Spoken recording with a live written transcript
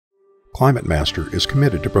ClimateMaster is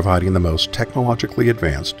committed to providing the most technologically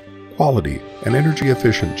advanced, quality, and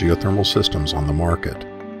energy-efficient geothermal systems on the market.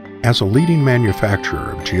 As a leading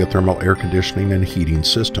manufacturer of geothermal air conditioning and heating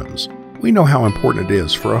systems, we know how important it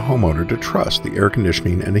is for a homeowner to trust the air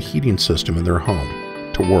conditioning and heating system in their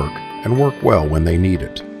home to work and work well when they need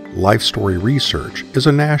it. Life Story Research is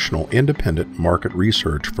a national independent market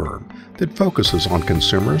research firm that focuses on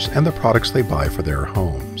consumers and the products they buy for their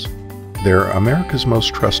homes. Their America's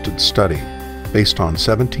Most Trusted study, based on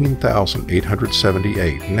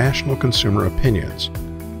 17,878 national consumer opinions,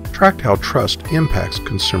 tracked how trust impacts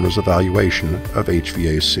consumers' evaluation of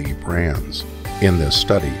HVAC brands. In this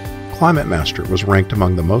study, ClimateMaster was ranked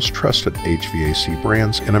among the most trusted HVAC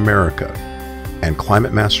brands in America, and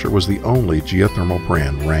ClimateMaster was the only geothermal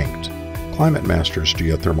brand ranked. ClimateMaster's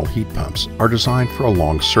geothermal heat pumps are designed for a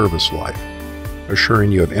long service life,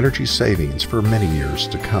 assuring you of energy savings for many years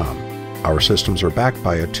to come. Our systems are backed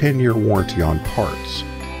by a 10-year warranty on parts.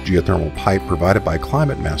 Geothermal pipe provided by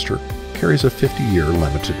ClimateMaster carries a 50-year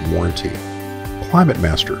limited warranty.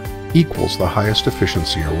 ClimateMaster equals the highest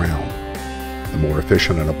efficiency around. The more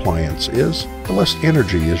efficient an appliance is, the less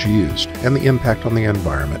energy is used and the impact on the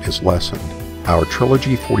environment is lessened. Our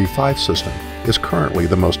Trilogy 45 system is currently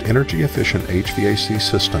the most energy-efficient HVAC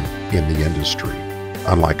system in the industry.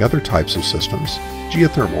 Unlike other types of systems,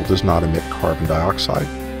 geothermal does not emit carbon dioxide,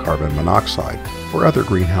 carbon monoxide, or other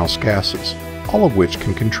greenhouse gases, all of which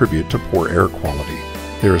can contribute to poor air quality.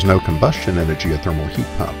 There is no combustion in a geothermal heat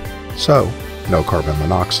pump, so no carbon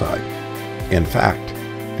monoxide. In fact,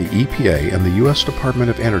 the EPA and the U.S. Department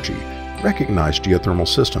of Energy recognize geothermal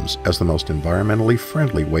systems as the most environmentally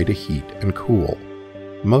friendly way to heat and cool.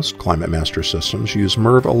 Most ClimateMaster systems use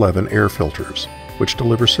MERV 11 air filters, which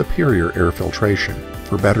deliver superior air filtration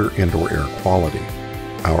for better indoor air quality.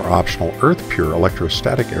 Our optional EarthPure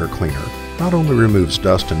electrostatic air cleaner not only removes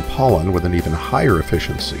dust and pollen with an even higher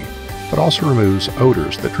efficiency, but also removes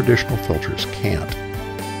odors that traditional filters can't.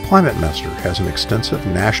 ClimateMaster has an extensive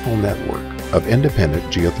national network of independent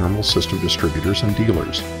geothermal system distributors and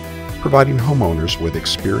dealers, providing homeowners with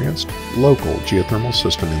experienced, local geothermal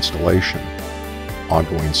system installation,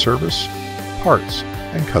 ongoing service, parts,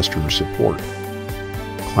 and customer support.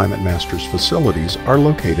 ClimateMaster's facilities are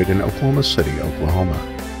located in Oklahoma City, Oklahoma.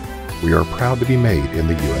 We are proud to be made in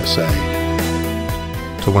the USA.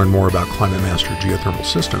 To learn more about ClimateMaster geothermal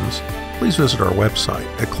systems, please visit our website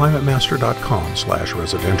at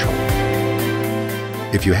climatemaster.com/residential.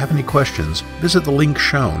 If you have any questions, visit the link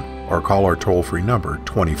shown or call our toll-free number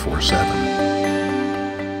 24/7.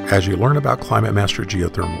 As you learn about ClimateMaster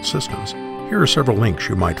geothermal systems, here are several links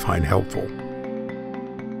you might find helpful.